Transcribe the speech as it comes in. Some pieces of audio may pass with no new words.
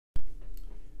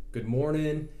Good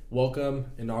morning. Welcome.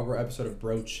 Inaugural episode of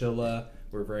Brochilla.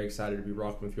 We're very excited to be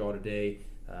rocking with you all today.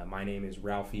 My name is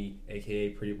Ralphie, aka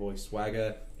Pretty Boy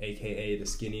Swagga, aka the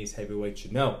skinniest heavyweight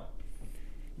you know.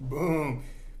 Boom.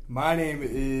 My name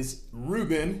is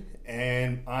Ruben,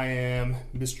 and I am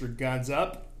Mr. Guns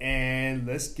Up, and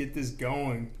let's get this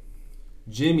going.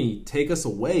 Jimmy, take us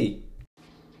away.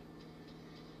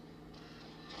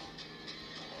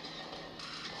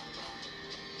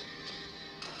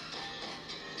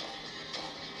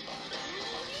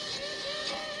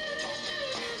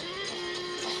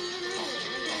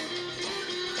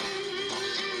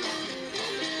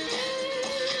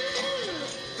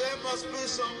 Must be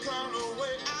some kind of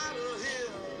way out of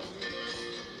here.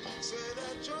 Say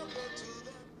that joker to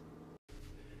them.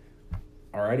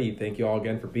 Alrighty, thank you all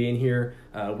again for being here.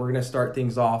 We're going to start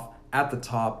things off at the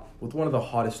top with one of the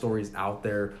hottest stories out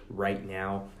there right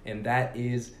now, and that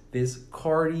is this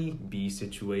Cardi B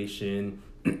situation.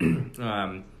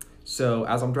 So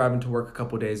as I'm driving to work a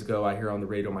couple days ago, I hear on the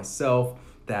radio myself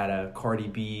that Cardi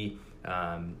B,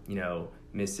 Mrs.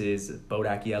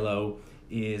 Bodak Yellow,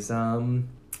 is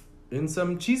in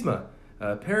some chisma.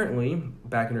 Apparently,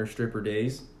 back in her stripper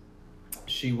days,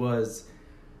 she was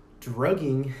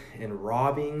drugging and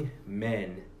robbing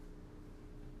men.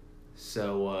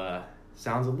 So,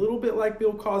 sounds a little bit like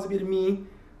Bill Cosby to me,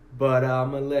 but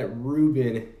I'm going to let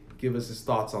Ruben give us his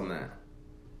thoughts on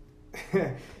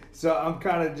that. So I'm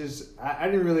kind of I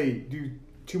didn't really do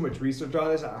too much research on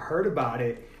this. I heard about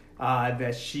it,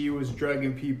 that she was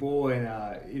drugging people, and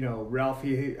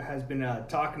Ralphie has been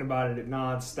talking about it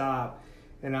nonstop,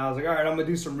 and I was like, all right, I'm gonna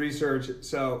do some research.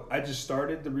 So I just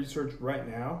started the research right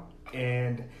now,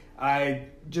 and I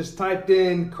just typed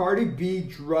in Cardi B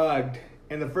drugged,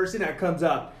 and the first thing that comes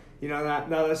up,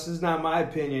 now this is not my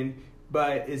opinion,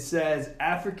 but it says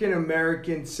African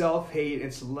American self-hate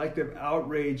and selective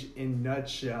outrage in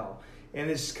nutshell, and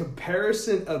this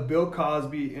comparison of Bill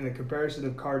Cosby and a comparison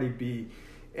of Cardi B.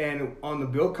 And on the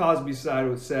Bill Cosby side,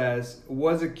 it says,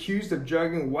 was accused of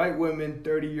drugging white women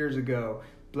 30 years ago.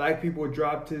 Black people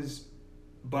dropped his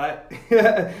butt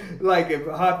like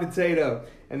a hot potato.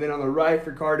 And then on the right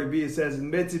for Cardi B, it says,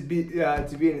 admitted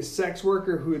to being a sex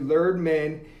worker who lured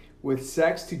men with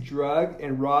sex to drug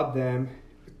and rob them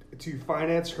to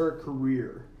finance her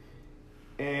career.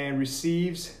 And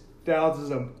receives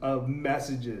thousands of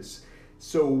messages.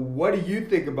 So what do you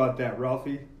think about that,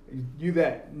 Ralphie? You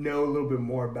that know a little bit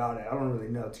more about it. I don't really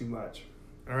know too much.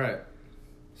 All right.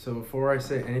 So before I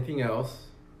say anything else,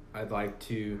 I'd like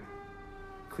to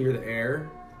clear the air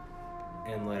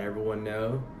and let everyone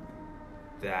know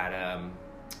that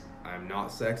I'm not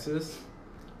sexist,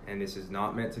 and this is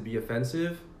not meant to be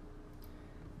offensive,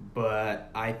 but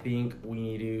I think we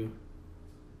need to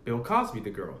Bill Cosby the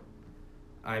girl.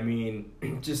 I mean,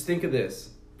 just think of this.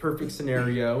 Perfect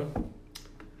scenario.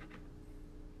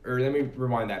 Or let me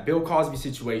rewind that. Bill Cosby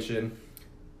situation,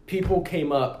 people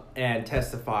came up and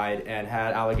testified and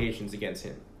had allegations against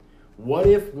him. What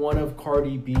if one of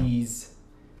Cardi B's,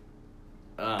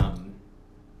 one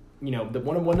of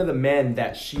the men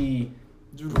that she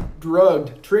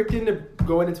drugged, tricked into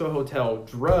going into a hotel,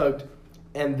 drugged,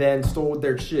 and then stole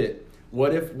their shit?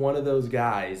 What if one of those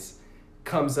guys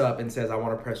comes up and says, I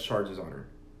want to press charges on her?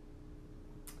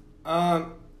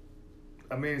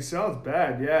 It sounds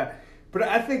bad, yeah. But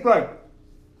I think,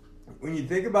 when you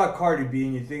think about Cardi B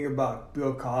and you think about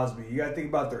Bill Cosby, you got to think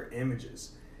about their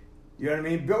images. You know what I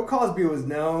mean? Bill Cosby was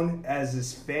known as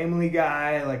this family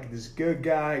guy, like this good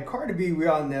guy. Cardi B, we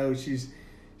all know she's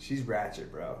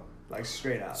ratchet, bro. Like,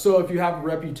 straight out. So if you have a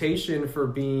reputation for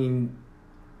being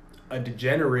a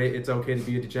degenerate, it's okay to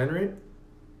be a degenerate?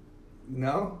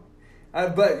 No. All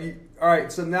right,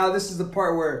 so now this is the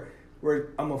part where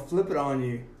I'm going to flip it on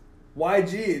you.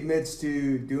 YG admits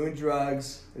to doing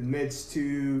drugs, admits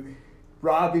to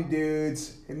robbing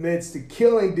dudes, admits to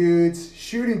killing dudes,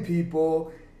 shooting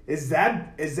people. Is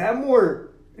that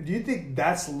more? Do you think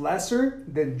that's lesser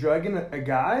than drugging a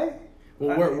guy?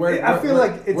 Well,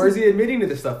 where's he admitting to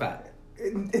this stuff at?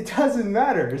 It doesn't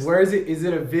matter. Where is it? Is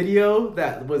it a video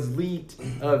that was leaked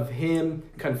of him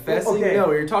confessing? Okay.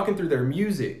 No, you're talking through their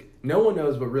music. No one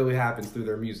knows what really happens through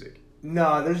their music.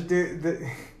 No,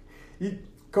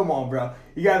 come on, bro.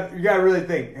 You got to really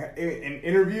think. In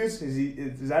interviews,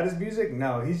 is that his music?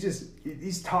 No,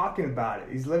 he's talking about it.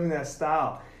 He's living that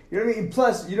style. You know what I mean?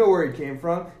 Plus, you know where he came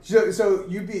from. So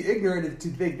you'd be ignorant to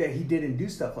think that he didn't do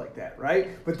stuff like that,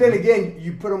 right? But then again,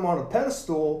 you put him on a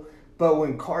pedestal. But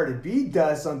when Cardi B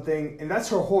does something, and that's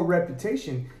her whole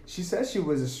reputation, she says she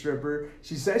was a stripper.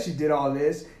 She says she did all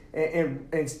this, and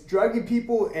drugging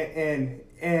people and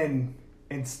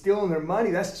stealing their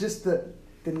money. That's just the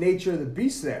nature of the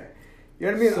beast there. You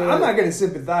know what I mean? So- I'm not gonna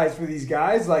sympathize for these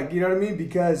guys, like, you know what I mean?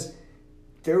 Because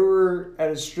they were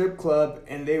at a strip club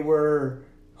and they were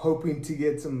hoping to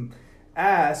get some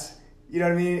ass. You know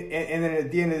what I mean? And then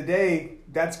at the end of the day,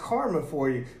 that's karma for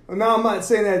you. Well, now I'm not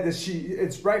saying that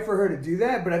it's right for her to do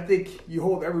that, but I think you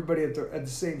hold everybody at the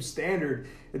same standard.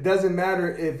 It doesn't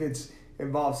matter if it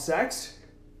involves sex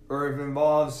or if it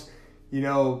involves, you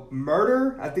know,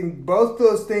 murder. I think both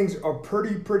those things are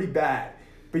pretty bad.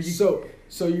 But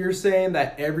So you're saying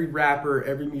that every rapper,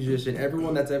 every musician,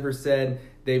 everyone that's ever said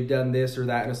they've done this or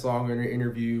that in a song or in an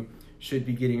interview should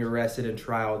be getting arrested and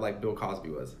trialed like Bill Cosby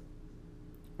was.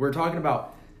 We're talking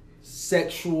about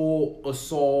sexual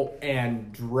assault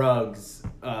and drugs.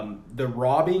 The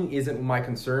robbing isn't my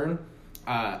concern.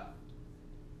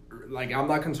 Like, I'm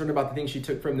not concerned about the things she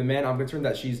took from the men. I'm concerned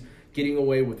that she's getting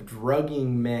away with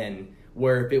drugging men,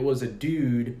 where if it was a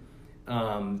dude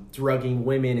drugging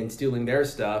women and stealing their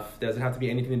stuff, doesn't have to be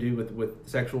anything to do with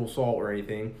sexual assault or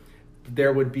anything,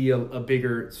 there would be a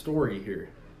bigger story here.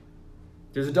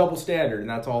 There's a double standard, and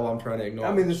that's all I'm trying to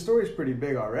acknowledge. I mean, the story's pretty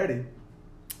big already.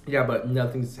 Yeah, but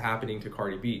nothing's happening to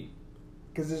Cardi B.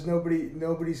 Because there's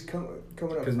nobody's coming up.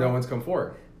 Because no one's come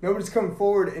forward. Nobody's coming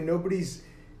forward, and nobody's,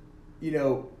 you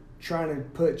know, trying to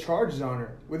put charges on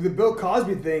her. With the Bill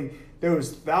Cosby thing, there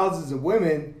was thousands of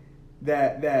women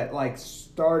that like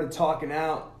started talking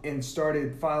out and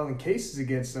started filing cases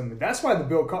against him. That's why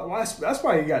that's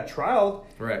why he got trialed.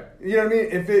 Right. You know what I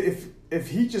mean? If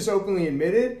he just openly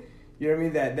admitted, you know what I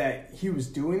mean, that he was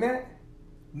doing that,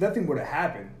 nothing would have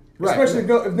happened. Right. Especially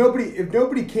if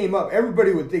nobody came up,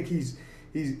 everybody would think he's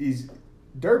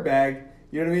dirtbag.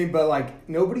 You know what I mean? But like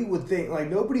nobody would think, like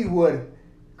nobody would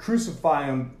crucify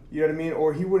him. You know what I mean?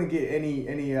 Or he wouldn't get any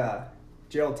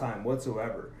jail time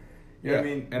whatsoever. You know what I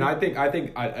mean? And I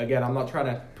think again, I'm not trying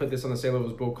to put this on the same level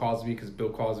as Bill Cosby, because Bill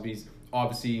Cosby's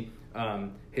obviously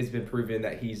has been proven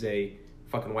that he's a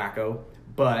fucking wacko.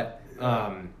 But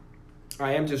I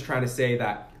am just trying to say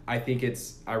that I think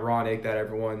it's ironic that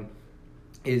everyone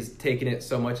is taking it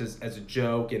so much as a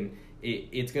joke, and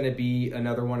it's going to be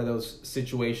another one of those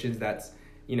situations that's,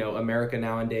 you know, America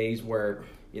nowadays where,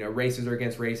 you know, races are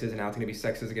against races, and now it's going to be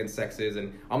sexes against sexes.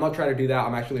 And I'm not trying to do that.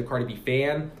 I'm actually a Cardi B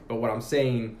fan, but what I'm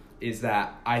saying is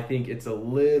that I think it's a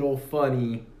little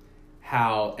funny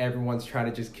how everyone's trying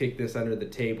to just kick this under the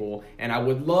table. And I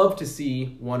would love to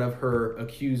see one of her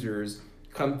accusers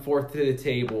come forth to the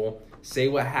table, say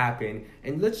what happened,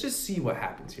 and let's just see what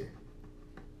happens here.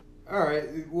 All right.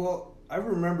 Well, I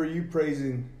remember you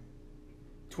praising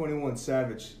 21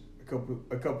 Savage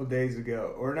a couple days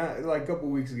ago, or not, like a couple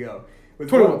weeks ago. With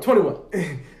 21.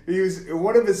 He was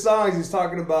one of his songs. He's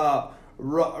talking about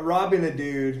robbing a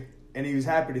dude, and he was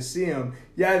happy to see him.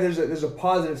 Yeah, there's a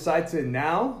positive side to it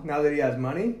now that he has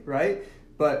money, right?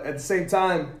 But at the same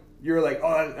time, you're like,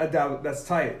 oh, that's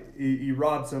tight. He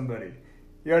robbed somebody.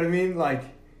 You know what I mean? Like,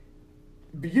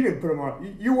 but you didn't put him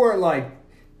on. You weren't like,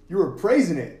 you were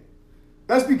praising it.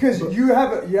 That's because you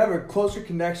have a closer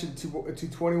connection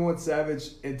to 21 Savage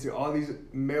and to all these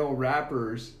male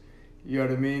rappers. You know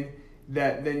what I mean?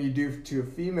 Than you do to a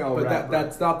female rapper. But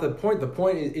that's not the point. The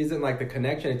point isn't like the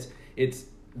connection. It's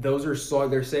those are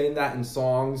they're saying that in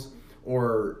songs,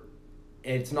 or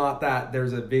it's not that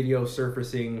there's a video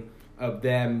surfacing of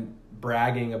them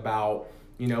bragging about,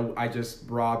 you know, I just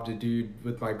robbed a dude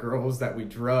with my girls that we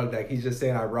drugged. Like, he's just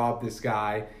saying I robbed this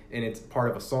guy, and it's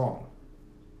part of a song.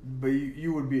 But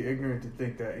you would be ignorant to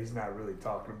think that he's not really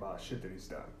talking about shit that he's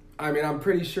done. I mean, I'm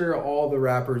pretty sure all the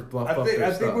rappers bluff up their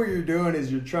stuff. I think what you're doing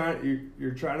is you're trying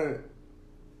to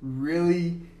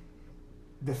really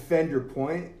defend your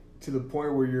point to the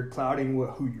point where you're clouding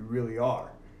who you really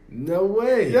are. No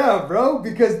way. Yeah, bro.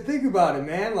 Because think about it,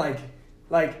 man.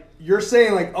 Like you're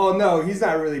saying, like, oh no, he's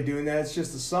not really doing that. It's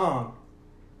just a song.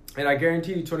 And I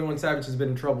guarantee you, 21 Savage has been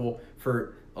in trouble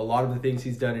for a lot of the things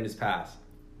he's done in his past.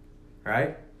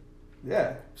 Right?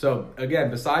 Yeah. So, again,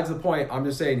 besides the point, I'm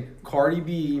just saying Cardi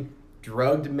B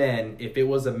drugged men. If it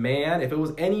was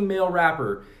any male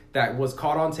rapper that was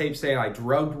caught on tape saying I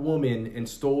drugged women and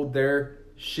stole their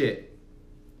shit,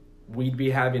 we'd be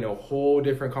having a whole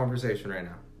different conversation right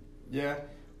now. Yeah.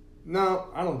 No,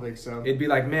 I don't think so. It'd be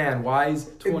like, man, why is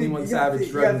 21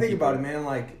 Savage drugging You gotta think people? about it, man.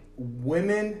 Like,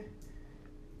 women,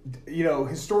 you know,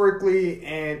 historically,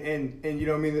 and you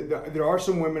know what I mean, there are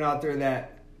some women out there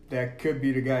that could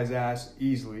beat a guy's ass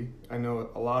easily. I know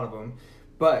a lot of them.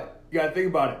 But you gotta think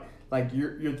about it. Like,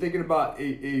 you're thinking about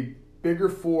a bigger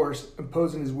force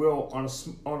imposing his will on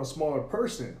a smaller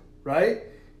person, right?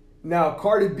 Now,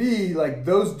 Cardi B, like,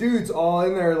 those dudes all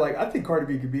in there, like, I think Cardi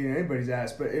B could beat anybody's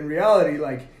ass. But in reality,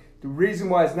 like, the reason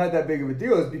why it's not that big of a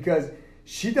deal is because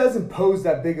she doesn't pose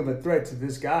that big of a threat to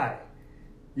this guy.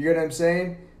 You get what I'm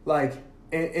saying? Like,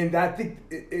 and I think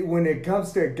when it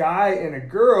comes to a guy and a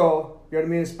girl, you know what I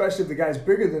mean? Especially if the guy's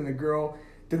bigger than the girl,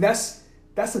 then that's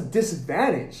a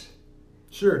disadvantage.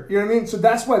 Sure. You know what I mean? So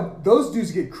that's why those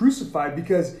dudes get crucified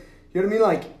because, you know what I mean?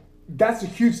 Like, that's a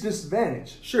huge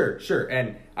disadvantage. Sure.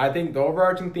 And I think the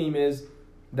overarching theme is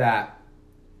that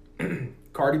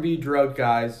Cardi B drugged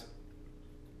guys,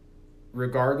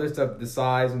 regardless of the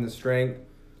size and the strength.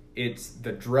 It's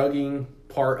the drugging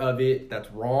part of it that's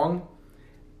wrong.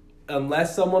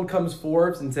 Unless someone comes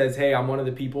forward and says, hey, I'm one of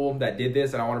the people that did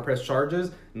this and I want to press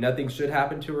charges, nothing should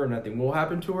happen to her, nothing will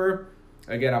happen to her.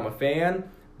 Again, I'm a fan,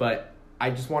 but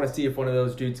I just want to see if one of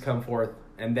those dudes come forth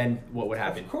and then what would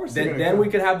happen. Of course. Then we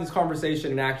could have this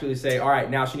conversation and actually say, all right,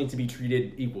 now she needs to be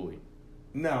treated equally.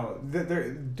 No,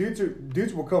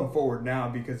 dudes will come forward now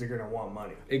because they're going to want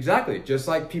money. Exactly. Just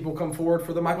like people come forward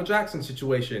for the Michael Jackson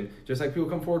situation. Just like people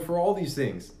come forward for all these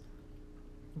things.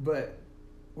 But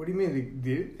what do you mean?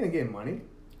 They're going to get money?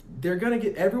 They're going to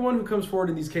get... Everyone who comes forward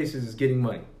in these cases is getting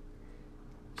money.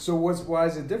 So why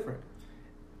is it different?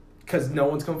 Because no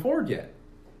one's come forward yet.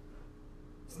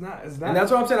 It's not. And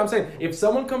that's what I'm saying. I'm saying if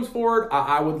someone comes forward,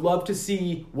 I would love to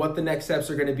see what the next steps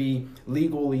are going to be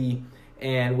legally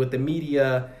and with the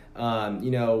media.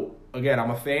 Again,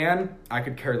 I'm a fan. I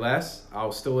could care less.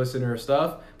 I'll still listen to her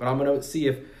stuff. But I'm going to see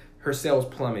if her sales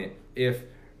plummet, if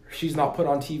she's not put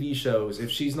on TV shows, if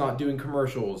she's not doing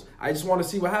commercials. I just want to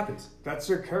see what happens. That's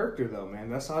her character, though, man.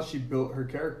 That's how she built her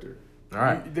character. All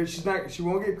right. She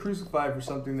won't get crucified for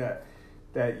something that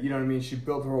you know what I mean, she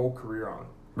built her whole career on.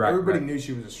 Right. Everybody knew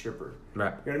she was a stripper.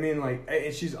 Right. You know what I mean? Like,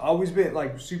 and she's always been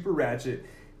like super ratchet.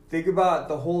 Think about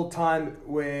the whole time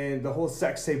when the whole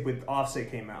sex tape with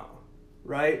Offset came out,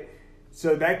 right?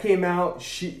 So that came out.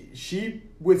 She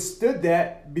withstood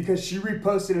that because she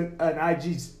reposted an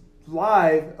IG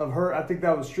live of her. I think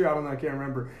that was true. I don't know. I can't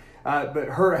remember. But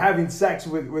her having sex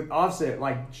with Offset,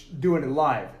 like doing it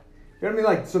live. You know what I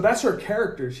mean? Like, so that's her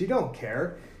character. She don't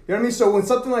care. You know what I mean? So when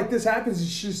something like this happens,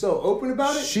 she's so open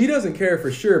about it. She doesn't care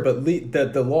for sure, but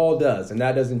the law does, and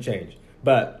that doesn't change.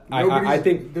 But I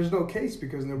think there's no case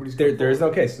because nobody's there is no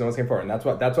case. No one's came forward, and that's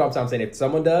what I'm saying. If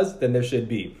someone does, then there should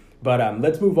be. But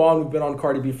let's move on. We've been on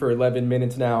Cardi B for 11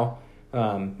 minutes now.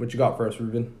 What you got for us,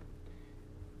 Ruben?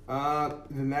 The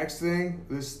next thing,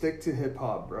 let's stick to hip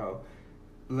hop, bro.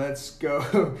 Let's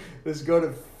go. Let's go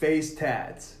to face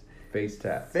tats. Face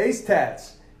tats. Face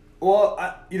tats. Well,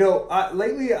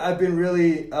 lately I've been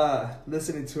really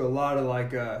listening to a lot of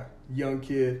like young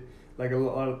kid, like a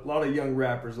lot of young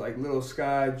rappers like Lil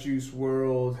Sky, Juice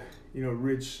WRLD,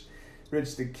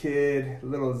 Rich the Kid,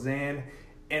 Lil Xan,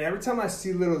 and every time I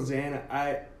see Lil Xan,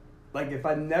 if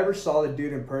I never saw the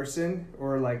dude in person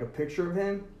or like a picture of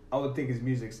him, I would think his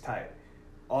music's tight,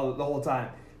 the whole time.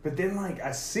 But then like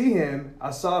I see him, I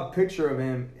saw a picture of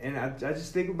him, and I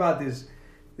just think about this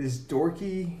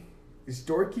dorky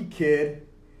kid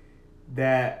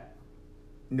that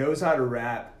knows how to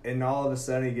rap, and all of a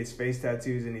sudden he gets face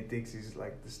tattoos and he thinks he's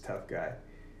like this tough guy.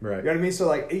 Right. You know what I mean? So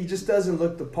like he just doesn't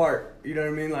look the part. You know what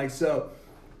I mean? Like so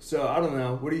I don't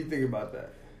know. What do you think about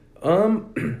that?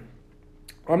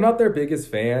 I'm not their biggest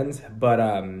fans, but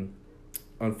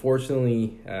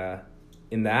unfortunately,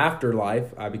 in the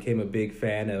afterlife, I became a big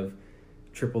fan of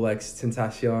Triple X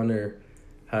Tentacion, or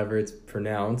however it's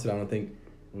pronounced. I don't think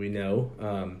we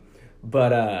know.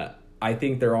 But I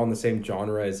think they're all in the same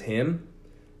genre as him.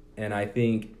 And I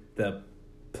think the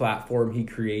platform he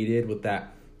created with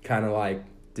that kind of like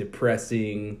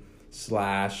depressing /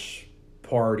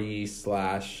 party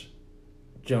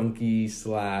 / junkie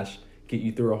 / get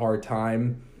you through a hard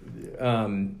time. Yeah.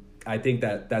 I think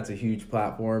that's a huge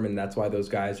platform, and that's why those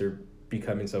guys are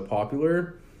becoming so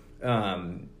popular. But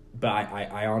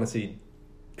I honestly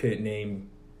couldn't name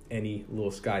any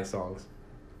Lil Sky songs.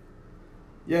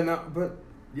 Yeah, no, but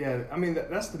yeah, I mean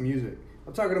that's the music.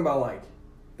 I'm talking about like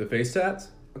the face tats.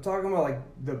 I'm talking about like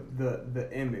the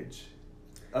image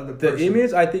of the person. The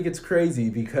image, I think it's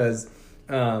crazy because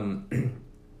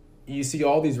you see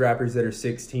all these rappers that are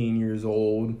 16 years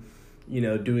old,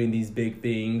 doing these big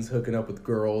things, hooking up with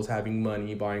girls, having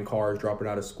money, buying cars, dropping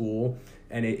out of school,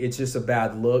 and it's just a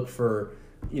bad look for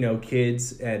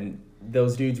kids, and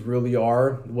those dudes really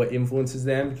are what influences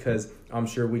them, because I'm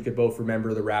sure we could both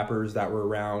remember the rappers that were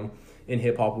around in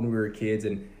hip-hop when we were kids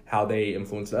and how they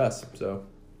influenced us. So,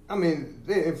 I mean,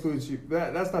 they influence you.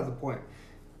 That's not the point.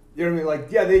 You know what I mean?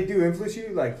 Like, yeah, they do influence you.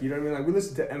 Like, you know what I mean? Like, we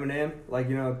listen to Eminem, like,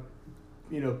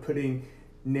 putting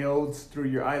nails through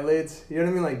your eyelids. You know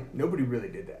what I mean? Like, nobody really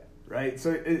did that, right?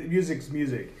 So, music's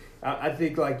music. I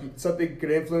think, like, something could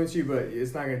influence you, but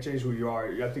it's not going to change who you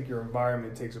are. I think your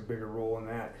environment takes a bigger role in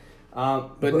that.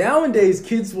 But nowadays,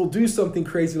 kids will do something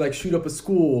crazy like shoot up a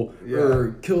school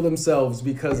or kill themselves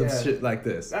because of shit like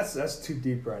this. That's too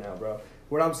deep right now, bro.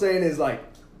 What I'm saying is like,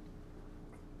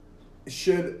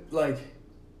 should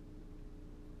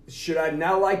I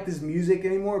not like this music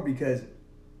anymore because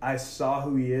I saw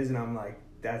who he is and I'm like,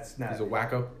 that's not. He's a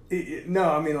wacko. No,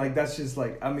 I mean like that's just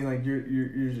like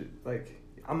you're like,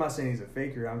 I'm not saying he's a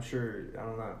faker. I'm sure, I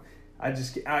don't know. I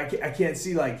can't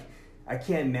see like, I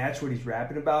can't match what he's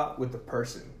rapping about with the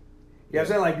person. You know what I'm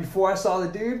saying? Like before I saw the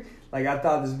dude, like I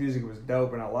thought this music was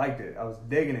dope and I liked it. I was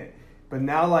digging it. But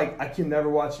now like I can never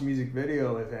watch a music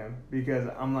video with him because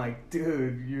I'm like,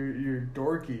 dude, you're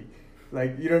dorky.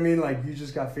 Like, you know what I mean? Like you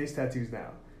just got face tattoos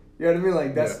now. You know what I mean?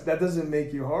 Like that doesn't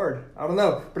make you hard. I don't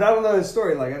know. But I don't know his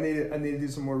story. Like I need to do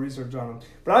some more research on him.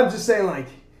 But I'm just saying like,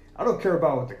 I don't care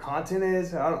about what the content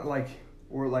is. I don't like,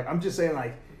 or like, I'm just saying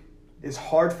like, it's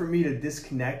hard for me to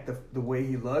disconnect the way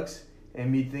he looks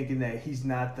and me thinking that he's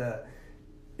not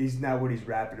what he's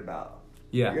rapping about.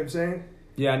 Yeah. You know what I'm saying?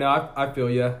 Yeah, no, I feel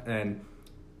you, and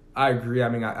I agree. I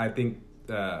mean, I think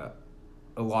a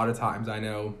lot of times I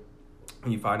know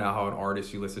when you find out how an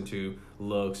artist you listen to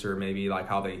looks or maybe like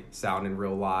how they sound in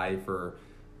real life or,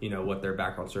 you know, what their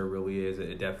background story really is,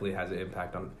 it definitely has an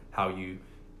impact on how you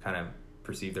kind of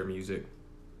perceive their music.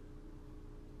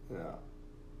 Yeah.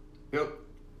 Yep.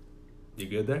 You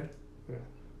good there? Yeah.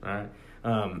 All right.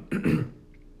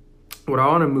 What I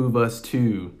want to move us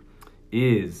to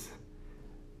is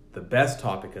the best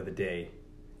topic of the day,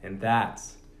 and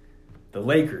that's the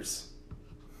Lakers.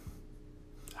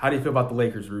 How do you feel about the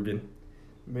Lakers, Ruben?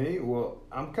 Me? Well,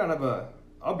 I'm kind of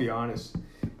I'll be honest.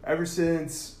 Ever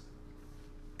since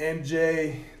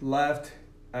MJ left,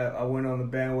 I went on the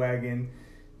bandwagon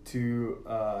to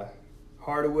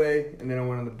Hardaway, and then I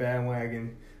went on the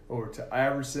bandwagon over to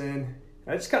Iverson.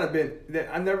 I just kind of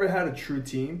I never had a true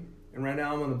team, and right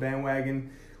now I'm on the bandwagon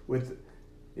with,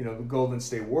 you know, the Golden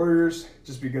State Warriors,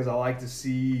 just because I like to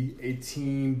see a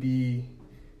team be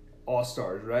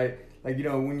all-stars, right? Like, you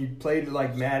know, when you played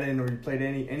like Madden or you played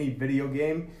any video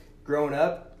game growing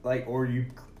up, like, or you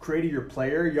created your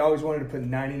player, you always wanted to put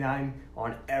 99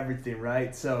 on everything,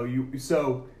 right? So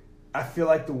I feel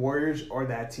like the Warriors are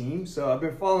that team. So I've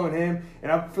been following him,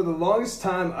 and for the longest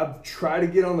time, I've tried to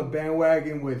get on the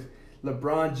bandwagon with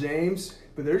LeBron James,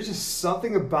 but there's just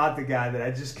something about the guy that I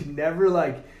just could never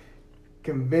like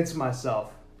convince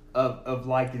myself of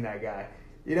liking that guy.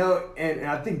 You know, and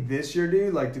I think this year,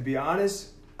 dude, like, to be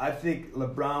honest, I think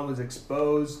LeBron was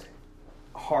exposed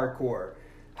hardcore.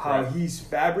 How he's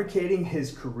fabricating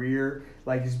his career,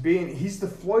 like he's the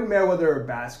Floyd Mayweather of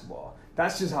basketball.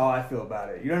 That's just how I feel about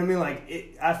it. You know what I mean?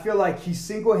 Like, I feel like he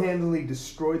single-handedly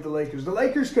destroyed the Lakers. The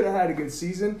Lakers could have had a good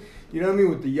season, you know what I mean,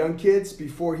 with the young kids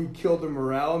before he killed the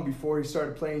morale and before he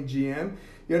started playing GM.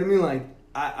 You know what I mean? Like,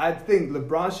 I think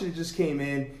LeBron should have just came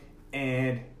in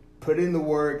and put in the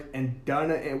work and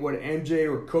done it, and what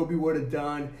MJ or Kobe would have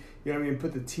done, you know what I mean,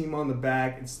 put the team on the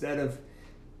back instead of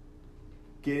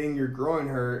getting your groin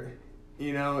hurt,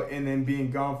 you know, and then being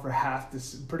gone for half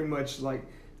this, pretty much like,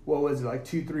 what was it, like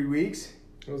 2-3 weeks?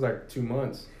 It was like 2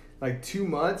 months. Like 2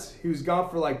 months? He was gone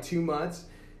for like 2 months.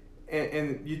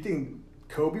 And you think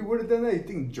Kobe would have done that? You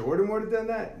think Jordan would have done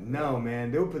that? No,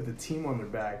 man. They would put the team on their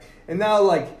back. And now,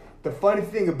 like, the funny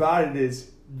thing about it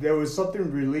is there was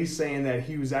something released saying that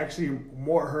he was actually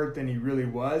more hurt than he really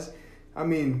was. I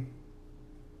mean,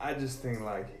 I just think,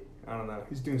 like, I don't know.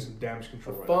 He's doing some damage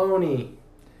control right now. Phony.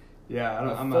 Yeah,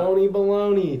 I'm phony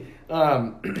baloney.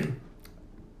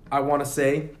 I want to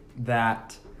say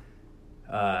that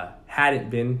had it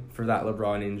been for that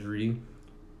LeBron injury,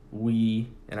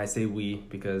 and I say we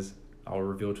because I'll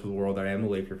reveal to the world that I am a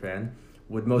Laker fan,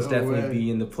 would most definitely be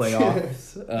in the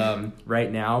playoffs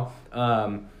right now.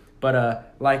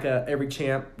 But like every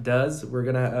champ does, we're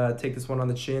going to take this one on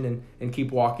the chin and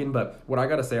keep walking. But what I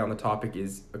got to say on the topic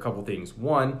is a couple things.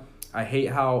 One, I hate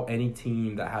how any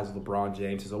team that has LeBron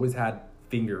James has always had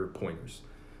finger pointers.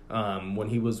 When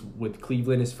he was with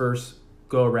Cleveland, his first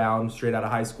go-around straight out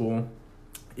of high school,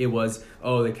 it was,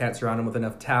 they can't surround him with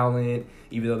enough talent,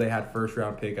 even though they had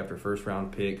first-round pick after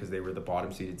first-round pick because they were the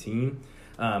bottom-seeded team.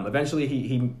 Eventually,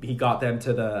 he got them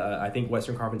to the, I think,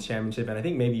 Western Conference Championship and I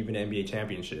think maybe even NBA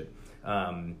Championship.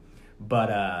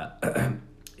 But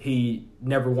he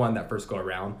never won that first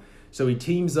go-around. So he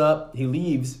teams up, he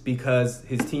leaves because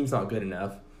his team's not good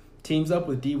enough, teams up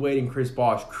with D-Wade and Chris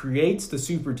Bosh, creates the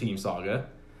super team saga.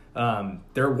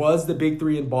 There was the big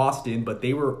three in Boston, but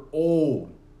they were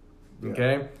old.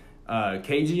 Okay?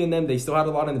 KG and them, they still had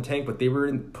a lot in the tank, but they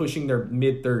were pushing their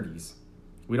mid-30s.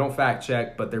 We don't fact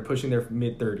check, but they're pushing their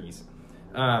mid-30s.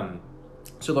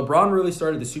 So LeBron really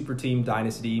started the super team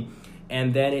dynasty,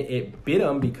 And then it bit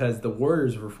him because the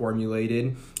Warriors were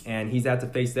formulated, and he's had to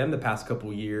face them the past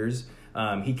couple years.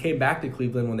 He came back to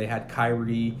Cleveland when they had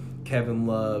Kyrie, Kevin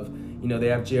Love. You know, they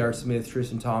have J.R. Smith,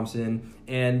 Tristan Thompson,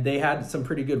 and they had some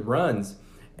pretty good runs.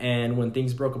 And when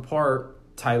things broke apart,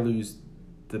 Ty Lue's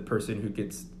the person who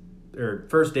gets, or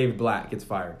first David Blatt gets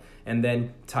fired, and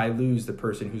then Ty Lue's the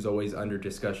person who's always under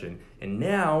discussion. And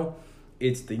now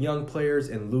it's the young players,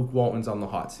 and Luke Walton's on the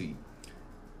hot seat.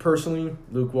 Personally,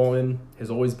 Luke Walton has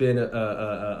always been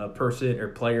a person or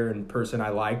player and person I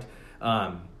liked.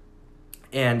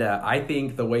 And I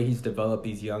think the way he's developed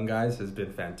these young guys has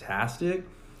been fantastic.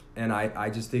 And I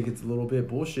just think it's a little bit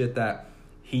bullshit that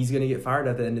he's going to get fired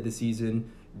at the end of the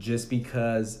season just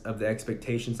because of the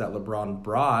expectations that LeBron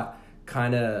brought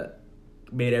kind of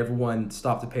made everyone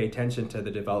stop to pay attention to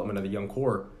the development of the young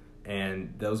core.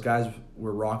 And those guys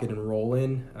were rocking and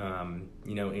rolling.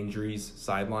 You know, injuries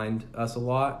sidelined us a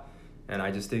lot. And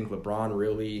I just think LeBron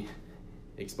really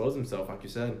exposed himself, like you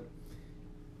said.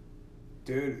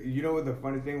 Dude, you know what the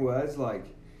funny thing was? Like,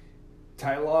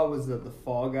 Ty Law was the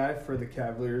fall guy for the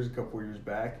Cavaliers a couple years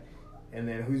back. And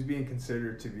then who's being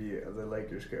considered to be the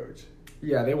Lakers coach?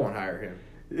 Yeah, they won't hire him.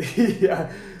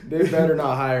 Yeah. They better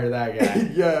not hire that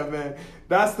guy. Yeah, man.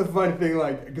 That's the funny thing.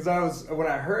 Like, because when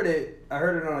I heard it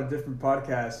on a different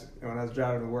podcast when I was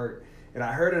driving to work. And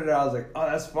I heard it and I was like, oh,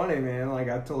 that's funny, man. Like,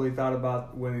 I totally thought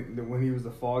about when he was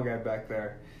the fall guy back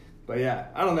there. But, yeah,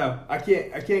 I don't know. I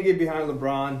can't get behind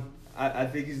LeBron. I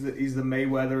think he's the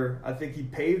Mayweather. I think he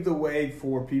paved the way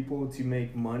for people to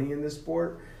make money in this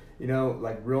sport, you know,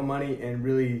 like real money, and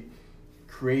really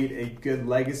create a good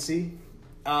legacy.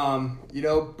 You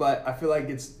know, but I feel like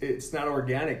it's not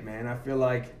organic, man. I feel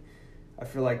like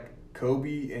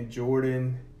Kobe and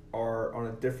Jordan are on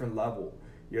a different level.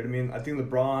 You know what I mean? I think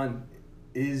LeBron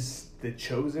is the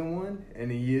chosen one,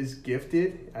 and he is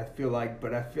gifted. I feel like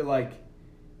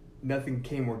nothing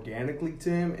came organically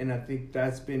to him, and I think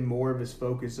that's been more of his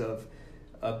focus of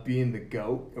being the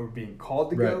GOAT or being called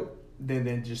the GOAT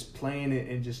than just playing it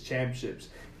in just championships.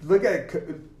 Look at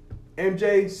it.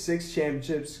 MJ, 6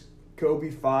 championships,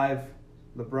 Kobe 5,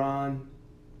 LeBron,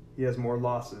 he has more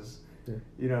losses,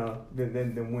 you know,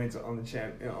 than wins on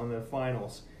the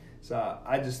finals. So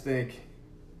I just think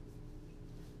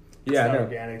it's not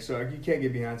organic. So you can't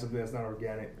get behind something that's not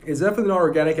organic. It's definitely not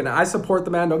organic, and I support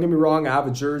the man. Don't get me wrong. I have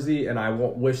a jersey, and I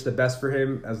won't wish the best for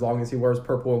him as long as he wears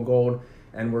purple and gold.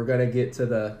 And we're going to get to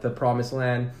the promised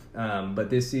land. But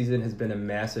this season has been a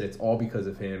mess, and it's all because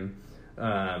of him.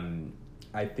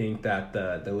 I think that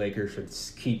the Lakers should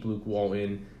keep Luke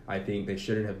Walton. I think they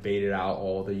shouldn't have baited out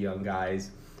all the young guys.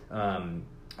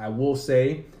 I will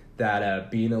say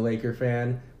that being a Laker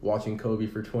fan, watching Kobe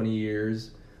for 20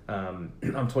 years, I'm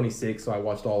 26, so I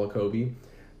watched all of Kobe.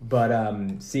 But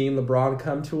seeing LeBron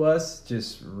come to us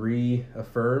just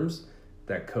reaffirms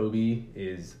that Kobe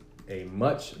is a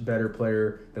much better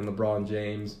player than LeBron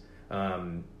James.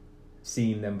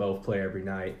 Seeing them both play every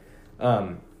night.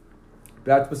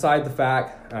 That's beside the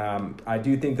fact. I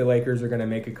do think the Lakers are going to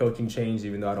make a coaching change,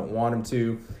 even though I don't want them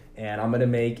to. And I'm going to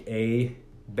make a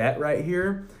bet right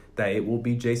here that it will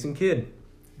be Jason Kidd.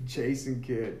 Jason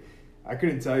Kidd. I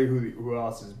couldn't tell you who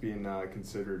else is being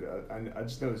considered. I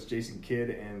just know it's Jason Kidd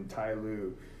and Ty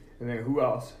Lue. And then who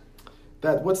else?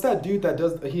 What's that dude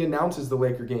that he announces the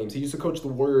Laker games? He used to coach the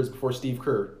Warriors before Steve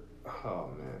Kerr. Oh,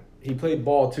 man. He played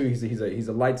ball, too. He's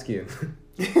a light skin.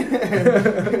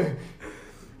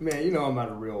 Man, you know I'm not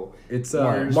a real. It's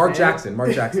Mark Jackson.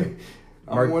 Mark Jackson.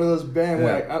 I'm one of those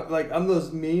bandwagon. I'm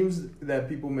those memes that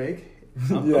people make.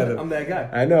 I'm that guy.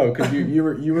 I know, because you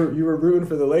were rooting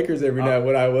for the Lakers every night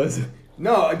when I was.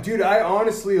 No, dude, I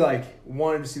honestly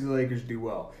wanted to see the Lakers do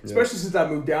well, especially since I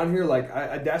moved down here.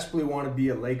 I desperately want to be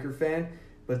a Laker fan,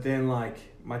 but then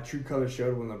my true colors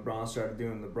showed when LeBron started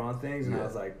doing LeBron things, and I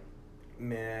was like,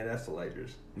 man, that's the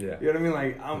Lakers. Yeah. You know what I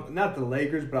mean? I'm not the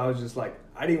Lakers, but I was just like,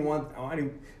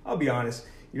 I'll be honest.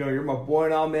 You know, you're my boy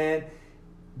and all, man.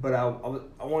 But I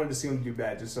wanted to see him do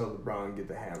bad just so LeBron get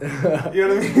the hammer. You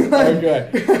know what I mean?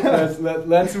 Okay.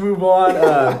 Let's move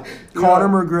on.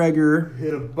 Conor McGregor.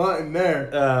 Hit a button there.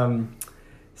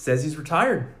 Says he's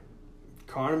retired.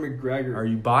 Conor McGregor. Are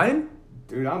you buying?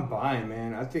 Dude, I'm buying,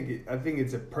 man. I think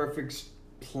it's a perfect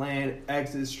plan,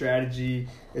 exit strategy.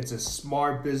 It's a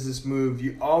smart business move.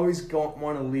 You always don't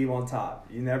want to leave on top.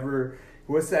 You never.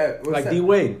 What's that?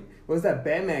 D-Wade. What's that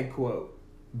Batman quote?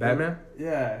 Batman?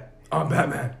 Yeah. I'm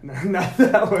Batman. No, not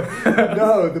that one.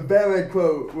 No, the Batman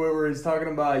quote where he's talking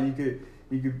about you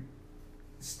could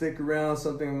stick around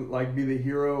something like be the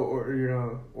hero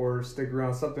or stick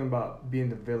around something about being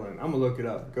the villain. I'm gonna look it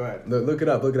up. Go ahead. Look it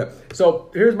up.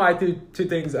 So here's my two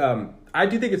things. I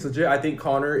do think it's legit. I think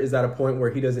Conor is at a point where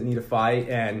he doesn't need to fight,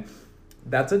 and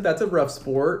that's a rough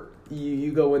sport.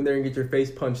 You go in there and get your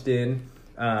face punched in,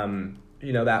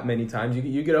 that many times.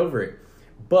 You get over it.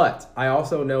 But I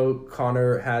also know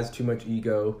Conor has too much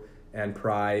ego and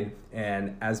pride,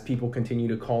 and as people continue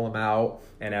to call him out,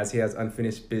 and as he has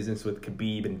unfinished business with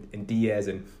Khabib and Diaz,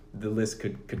 and the list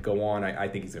could go on, I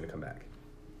think he's going to come back.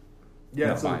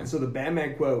 Yeah, so the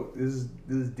Batman quote, this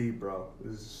is deep, bro.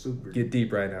 This is super deep. Get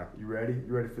deep right now. You ready?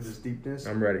 You ready for this deepness?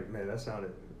 I'm ready. Man, that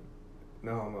sounded...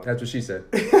 No, I'm not. That's what she said.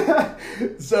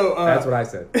 So that's what I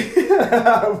said.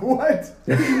 What?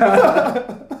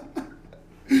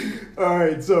 All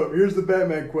right, so here's the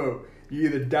Batman quote. You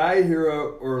either die a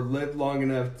hero or live long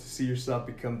enough to see yourself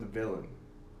become the villain.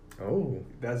 Oh.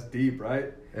 That's deep,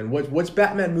 right? And which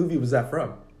Batman movie was that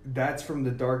from? That's from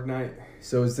The Dark Knight.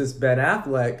 So is this Ben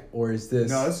Affleck or is this...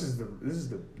 No, this is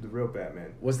the real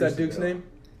Batman. What's that dude's name?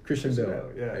 Christian Bale.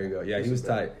 Yeah. There you go. Yeah, he was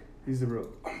tight. He's the real...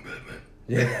 I'm Batman.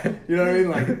 Yeah. You know what I mean?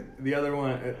 Like, the other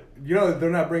one... they're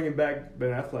not bringing back Ben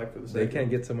Affleck for the second. They can't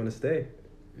get someone to stay.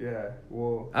 Yeah,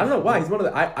 well... I don't know why. He's one of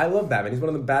the... I love Batman. He's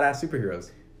one of the badass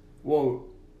superheroes. Well,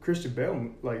 Christian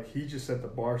Bale, like, he just set the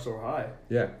bar so high.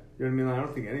 Yeah. You know what I mean? Like, I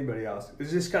don't think anybody else...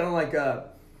 It's just kind of like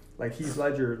Heath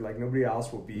Ledger, like, nobody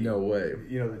else will be... No way.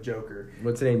 The Joker.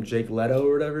 What's his name? Jake Leto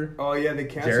or whatever? Oh, yeah, they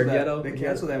canceled Jared that. Leto? They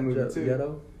canceled that movie, too.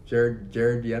 Leto?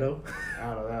 Jared Leto?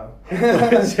 I don't know.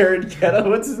 Jared Leto,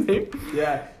 what's his name?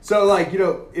 Yeah. So,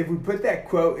 if we put that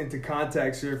quote into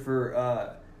context here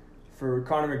for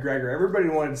Conor McGregor, everybody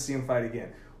wanted to see him fight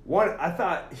again. One, I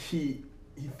thought he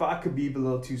fought Khabib a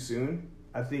little too soon.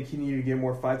 I think he needed to get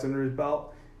more fights under his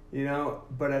belt,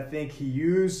 But I think he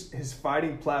used his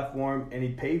fighting platform and he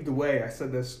paved the way. I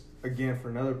said this again for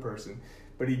another person,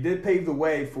 but he did pave the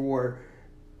way for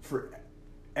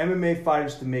MMA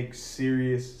fighters to make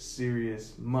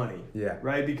serious money. Yeah.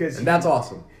 Right? Because that's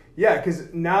awesome. Yeah,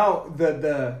 because now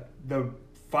the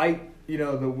fight,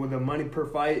 the money per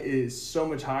fight is so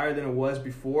much higher than it was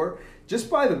before. Just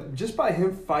by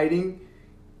him fighting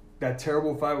that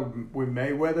terrible fight with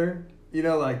Mayweather,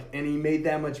 and he made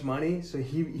that much money, so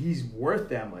he's worth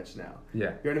that much now. Yeah. You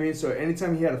know what I mean? So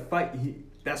anytime he had a fight,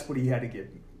 that's what he had to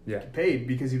get paid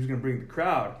because he was going to bring the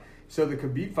crowd. So the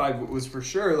Khabib fight was for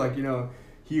sure,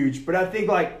 huge. But I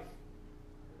think,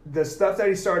 the stuff that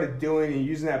he started doing and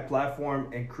using that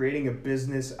platform and creating a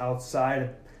business outside of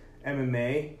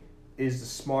MMA is the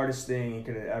smartest thing he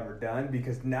could have ever done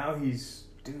because now he's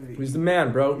the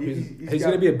man, bro. He's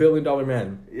going to be $1 billion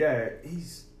man. Yeah,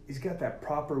 he's got that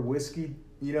proper whiskey.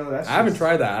 I haven't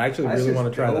tried that. I actually really want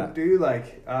to try that. Dude,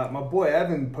 my boy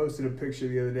Evan posted a picture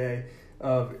the other day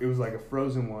of it was like a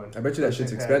frozen one. I bet you that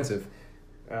shit's expensive.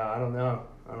 I don't know,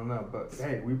 but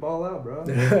hey, we ball out, bro.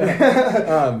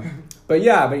 But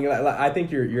yeah, I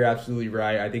think you're absolutely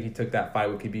right. I think he took that fight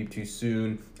with Khabib too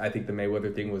soon. I think the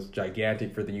Mayweather thing was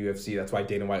gigantic for the UFC. That's why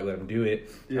Dana White let him do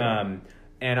it. Yeah.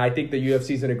 And I think the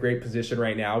UFC's in a great position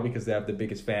right now because they have the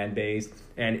biggest fan base,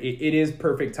 and it is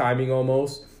perfect timing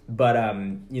almost. But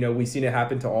we've seen it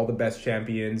happen to all the best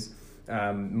champions.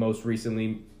 Most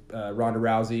recently, Ronda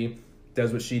Rousey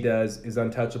does what she does, is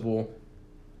untouchable.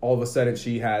 All of a sudden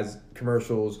she has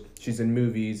commercials, she's in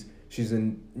movies, she's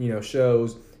in,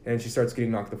 shows, and she starts getting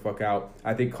knocked the fuck out.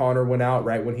 I think Conor went out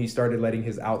right when he started letting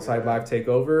his outside life take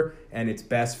over, and it's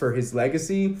best for his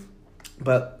legacy.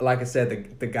 But like I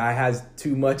said, the guy has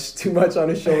too much on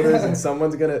his shoulders, and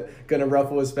someone's gonna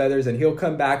ruffle his feathers, and he'll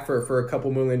come back for a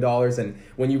couple $1 million. And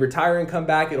when you retire and come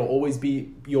back, it'll always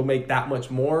be you'll make that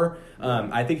much more.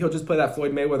 I think he'll just play that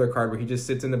Floyd Mayweather card where he just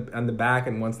sits in the back,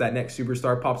 and once that next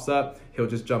superstar pops up, he'll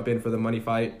just jump in for the money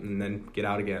fight and then get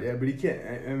out again. Yeah, but he can't.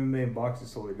 MMA and boxing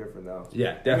is totally different though.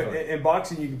 Yeah, definitely. In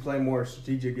boxing, you can play more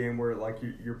strategic game where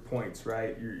your points,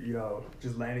 right? You're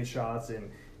just landing shots and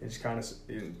just kind of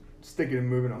sticking and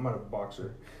moving. I'm not a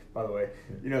boxer, by the way.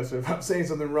 So if I'm saying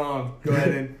something wrong, go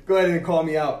ahead and call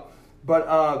me out. But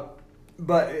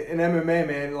in MMA,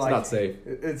 man, it's not safe.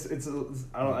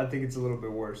 I think it's a little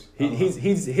bit worse. He's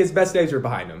his best days are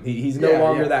behind him. He's no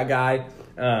longer that guy.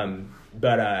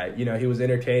 But he was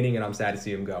entertaining, and I'm sad to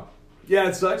see him go. Yeah,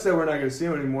 it sucks that we're not going to see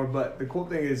him anymore. But the cool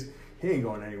thing is, he ain't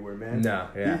going anywhere, man. No,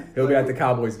 yeah, he'll be at the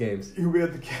Cowboys games. He'll be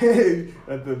at the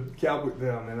Cowboys.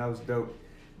 Oh man, that was dope.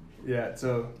 Yeah,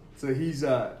 so he's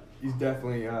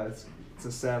definitely it's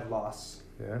a sad loss.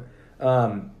 Yeah.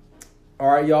 All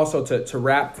right, y'all. So to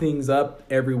wrap things up,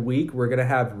 every week we're gonna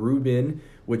have Ruben,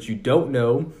 which you don't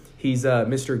know. He's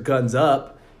Mr. Guns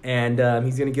Up, and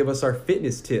he's gonna give us our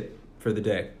fitness tip for the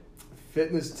day.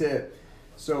 Fitness tip.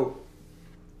 So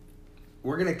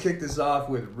we're gonna kick this off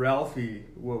with Ralphie.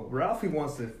 Well, Ralphie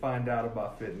wants to find out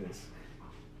about fitness.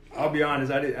 I'll be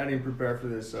honest, I didn't prepare for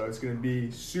this, so it's gonna be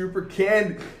super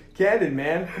candid,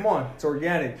 man. Come on, it's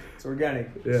organic. It's organic.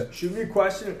 Yeah. Shoot me a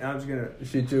question, and I'm just gonna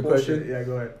Shoot you a bullshit question? it. Yeah,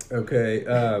 go ahead. Okay.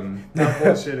 Not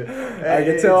bullshit it. I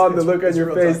can tell on the look on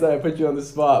your face that I put you on the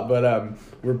spot, but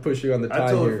we're pushing on the time I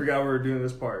totally here. forgot we were doing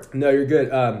this part. No, you're good.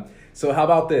 So how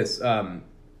about this?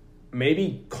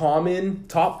 Maybe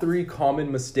top 3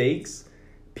 common mistakes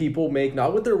people make,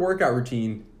 not with their workout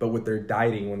routine, but with their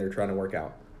dieting when they're trying to work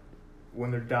out.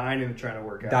 When they're dying and trying to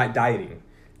work out. Dieting.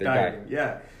 They're Dieting,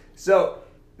 yeah. So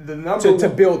the number to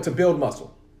build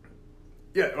muscle.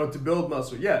 Yeah, to build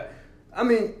muscle. Yeah, I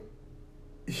mean,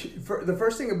 the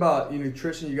first thing about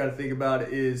nutrition you got to think about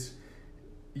is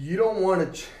you don't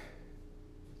want to.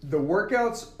 The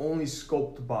workouts only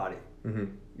sculpt the body. Mm-hmm.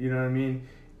 You know what I mean?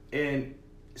 And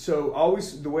so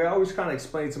the way I always kind of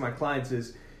explain it to my clients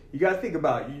is you got to think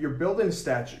about you're building a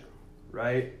statue,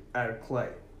 right, out of clay.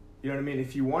 You know what I mean?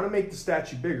 If you want to make the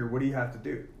statue bigger, what do you have to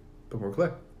do? Put more clay.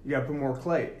 You got to put more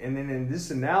clay. And then in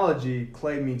this analogy,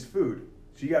 clay means food.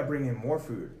 So you got to bring in more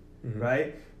food,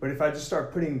 right? But if I just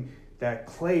start putting that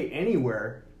clay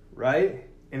anywhere, right,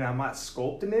 and I'm not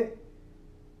sculpting it,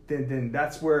 then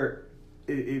that's where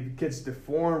it gets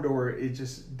deformed, or it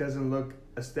just doesn't look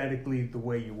aesthetically the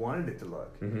way you wanted it to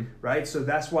look, right? So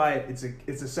that's why it's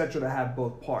essential to have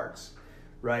both parts,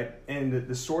 right? And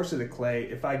the source of the clay,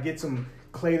 if I get some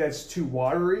clay that's too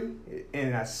watery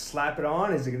and I slap it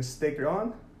on, is it going to stick it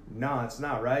on? No, it's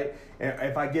not, right? And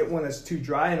if I get one that's too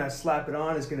dry and I slap it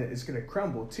on, it's gonna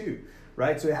crumble too,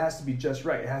 right? So it has to be just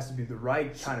right. It has to be the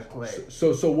right kind of clay.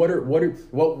 So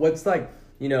what's like,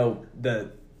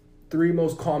 the 3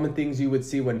 most common things you would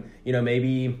see when,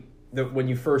 maybe when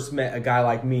you first met a guy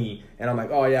like me and I'm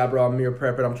like, oh yeah, bro, I'm meal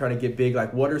prep and I'm trying to get big.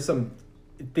 Like, what are some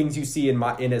things you see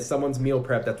in someone's meal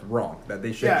prep that's wrong, that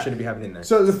they shouldn't be having in there?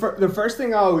 So the first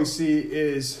thing I always see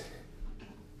is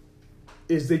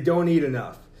they don't eat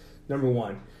enough. Number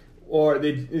 1, or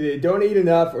they don't eat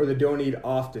enough, or they don't eat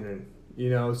often.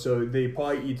 So they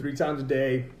probably eat 3 times a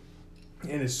day,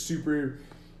 and it's super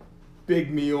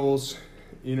big meals.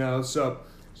 So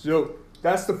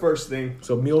that's the first thing.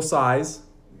 So meal size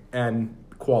and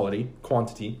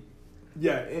quantity.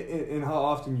 Yeah, and how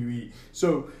often you eat.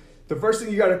 So the first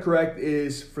thing you got to correct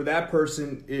is for that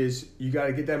person is you got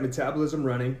to get that metabolism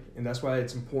running, and that's why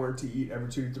it's important to eat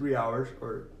every 2 to 3 hours,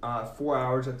 or 4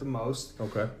 hours at the most.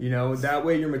 Okay. That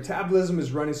way your metabolism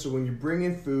is running, so when you bring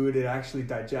in food, it actually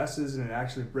digests and it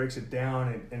actually breaks it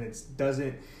down, and it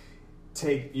doesn't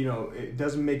take, it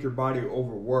doesn't make your body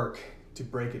overwork to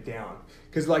break it down.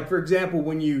 Because, like, for example,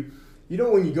 when you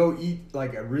go eat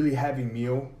like a really heavy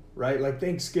meal, right? Like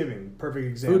Thanksgiving, perfect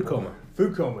example.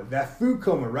 Food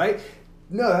coma, right?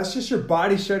 No, that's just your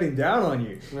body shutting down on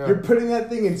you. Yeah. You're putting that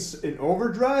thing in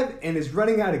overdrive, and it's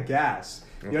running out of gas.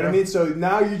 You know what I mean? So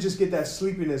now you just get that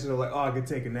sleepiness, and you're like, oh, I could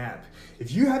take a nap.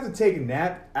 If you have to take a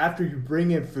nap after you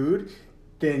bring in food,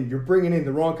 then you're bringing in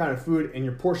the wrong kind of food, and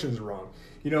your portions are wrong.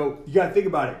 You got to think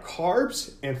about it.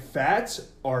 Carbs and fats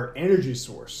are energy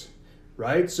source,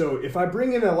 right? So if I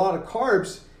bring in a lot of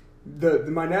carbs,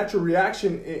 my natural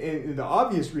reaction and the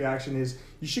obvious reaction is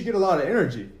you should get a lot of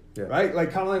energy, right?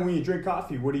 Like kind of like when you drink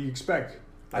coffee, what do you expect?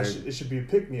 It should be a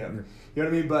pick-me-up. You know what I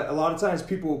mean? But a lot of times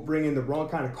people bring in the wrong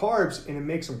kind of carbs, and it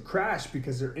makes them crash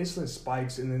because their insulin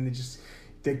spikes, and then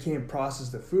they can't process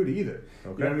the food either.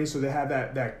 Okay. You know what I mean? So they have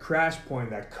that crash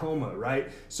point, that coma, right?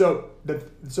 So to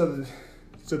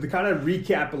kind of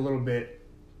recap a little bit,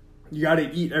 you got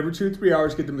to eat every 2 to 3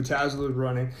 hours, get the metabolism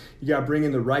running. You got to bring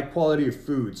in the right quality of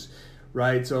foods,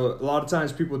 right? So a lot of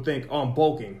times people think, oh, I'm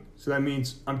bulking. So that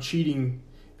means I'm cheating.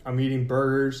 I'm eating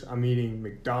burgers. I'm eating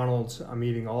McDonald's. I'm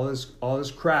eating all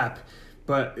this crap.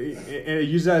 But and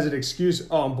use that as an excuse,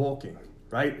 oh, I'm bulking,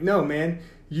 right? No, man.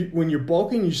 When you're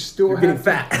bulking, you're getting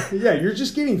fat. Yeah, you're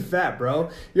just getting fat, bro.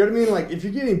 You know what I mean? Like, if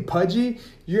you're getting pudgy,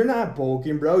 you're not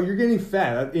bulking, bro. You're getting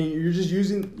fat. And you're just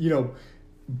using,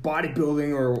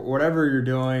 bodybuilding or whatever you're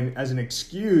doing as an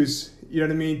excuse, you know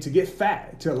what I mean, to get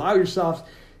fat, to allow yourself,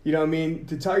 you know what I mean,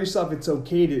 to tell yourself it's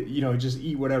okay to, just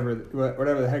eat whatever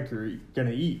the heck you're going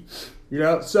to eat,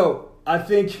 So I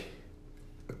think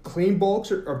clean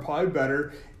bulks are probably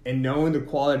better, and knowing the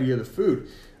quality of the food,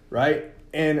 right?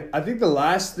 And I think the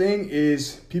last thing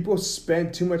is people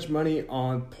spend too much money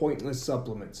on pointless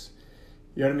supplements.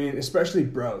 You know what I mean? Especially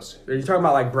bros. Are you talking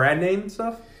about like brand name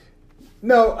stuff?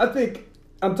 No,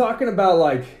 I'm talking about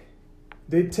like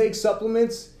they take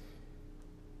supplements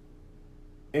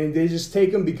and they just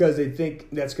take them because they think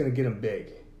that's going to get them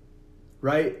big,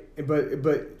 right? But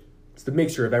it's the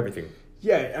mixture of everything.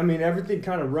 Yeah, I mean, everything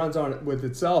kind of runs on with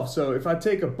itself. So if I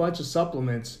take a bunch of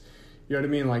supplements, You know what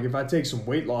I mean? Like if I take some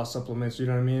weight loss supplements, you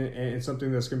know what I mean, and it's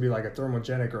something that's gonna be like a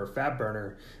thermogenic or a fat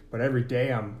burner, but every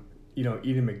day I'm, you know,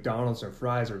 eating McDonald's and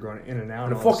fries or going in and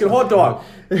out And a all the fucking stuff, hot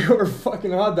dog. or a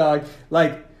fucking hot dog,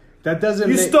 like that doesn't.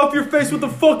 You stuff your face with a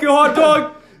fucking hot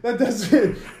dog. That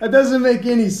doesn't make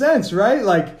any sense, right?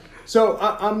 Like, so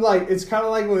I'm like, it's kind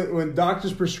of like when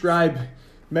doctors prescribe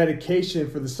medication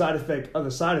for the side effect of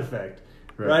the side effect.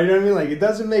 Right. You know what I mean? Like, it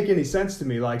doesn't make any sense to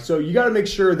me. Like, so you got to make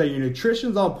sure that your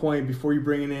nutrition's on point before you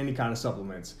bring in any kind of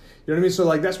supplements. You know what I mean? So,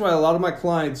 like, that's why a lot of my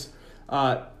clients,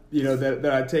 you know,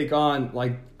 that I take on,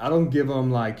 like, I don't give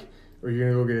them, like, or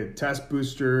you're going to go get a test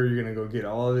booster, you're going to go get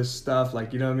all of this stuff.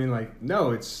 Like, you know what I mean? Like,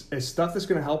 no, it's stuff that's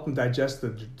going to help them digest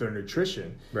their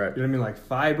nutrition. Right. You know what I mean? Like,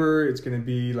 fiber, it's going to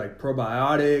be, like,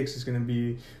 probiotics, it's going to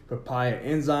be papaya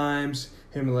enzymes,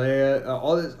 Himalaya,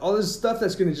 all this stuff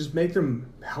that's going to just make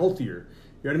them healthier.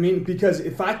 You know what I mean? Because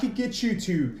if I could get you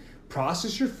to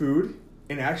process your food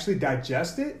and actually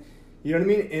digest it, you know what I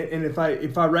mean? And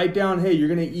if I write down, hey, you're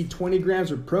going to eat 20 grams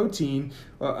of protein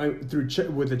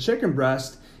with a chicken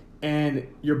breast, and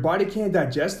your body can't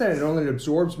digest that, it only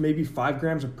absorbs maybe 5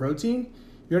 grams of protein,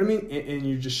 you know what I mean? And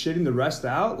you're just shitting the rest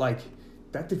out, like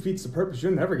that defeats the purpose.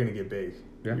 You're never going to get big.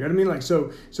 Yeah. You know what I mean? Like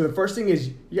so the first thing is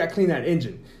you got to clean that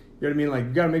engine. You know what I mean? Like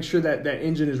you got to make sure that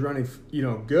engine is running, you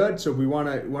know, good. So we want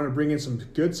to bring in some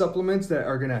good supplements that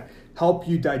are gonna help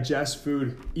you digest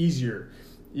food easier.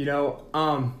 You know,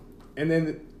 and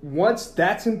then once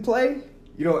that's in play,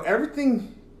 you know,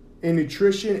 everything in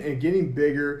nutrition and getting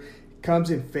bigger comes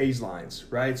in phase lines,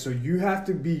 right? So there has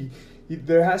to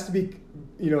be,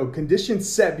 you know, conditions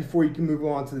set before you can move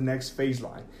on to the next phase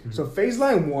line. Mm-hmm. So phase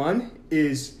line 1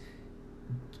 is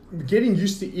getting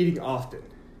used to eating often.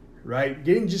 Right,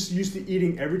 getting just used to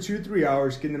eating every 2 to 3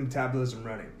 hours, getting the metabolism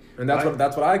running, and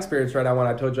that's what I experienced right now when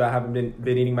I told you I haven't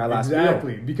been eating my last meal.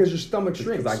 Exactly, because your stomach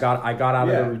shrinks. Because I got out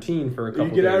of the routine for a couple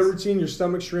days. You get out of routine, your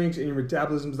stomach shrinks, and your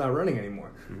metabolism's not running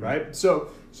anymore. Mm-hmm. Right, so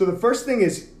the first thing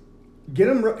is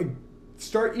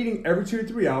start eating every 2 to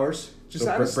 3 hours. Just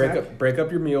break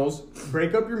up your meals.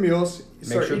 Break up your meals.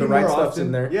 Make sure the right stuff's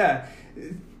in there. Yeah,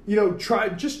 you know,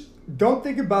 don't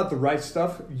think about the right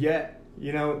stuff yet.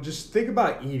 You know, just think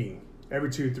about eating every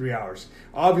 2 to 3 hours.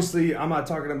 Obviously, I'm not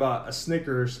talking about a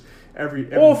Snickers every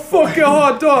fucking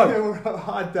hot dog.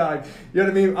 Hot dog. You know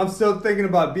what I mean? I'm still thinking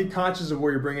about be conscious of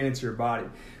where you're bringing into your body,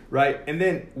 right? And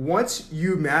then once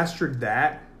you mastered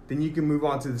that, then you can move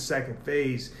on to the second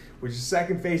phase, which the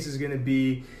second phase is going to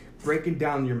be breaking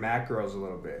down your macros a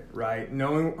little bit, right?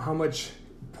 Knowing how much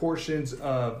portions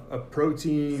of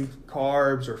protein,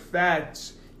 carbs, or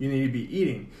fats you need to be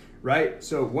eating. Right?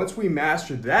 So once we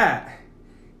master that,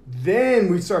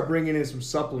 then we start bringing in some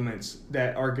supplements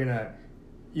that are going to,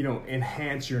 you know,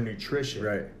 enhance your nutrition.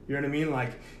 Right. You know what I mean?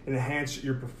 Like enhance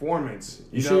your performance.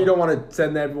 You sure you don't want to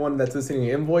send everyone that's listening an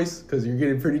invoice? Because you're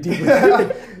getting pretty deep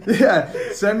into it. Yeah.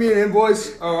 Send me an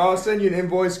invoice, or I'll send you an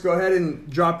invoice. Go ahead and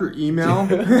drop your email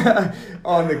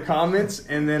on the comments,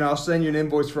 and then I'll send you an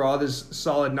invoice for all this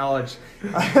solid knowledge.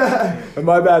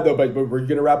 My bad, though, but we're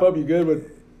going to wrap up. You good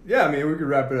with... Yeah, I mean, we could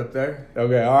wrap it up there.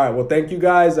 Okay, all right. Well, thank you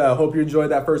guys. Hope you enjoyed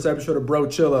that first episode of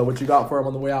Bro Chilla. What you got for him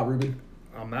on the way out, Ruben?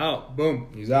 I'm out. Boom.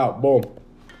 He's out. Boom.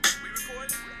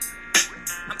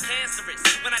 I'm cancerous.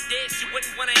 When I did, she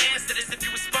wouldn't want to answer this if you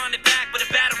responded back with a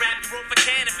battle rap you wrote for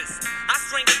cannabis. I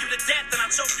strangle you to death and I'll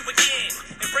choke you again.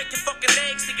 And break your fucking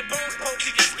legs till your bones poke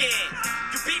through your skin.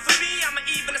 You beat for me, I'ma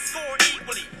even the score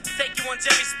equally. Take you on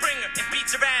Jerry Springer and beat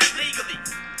your ass.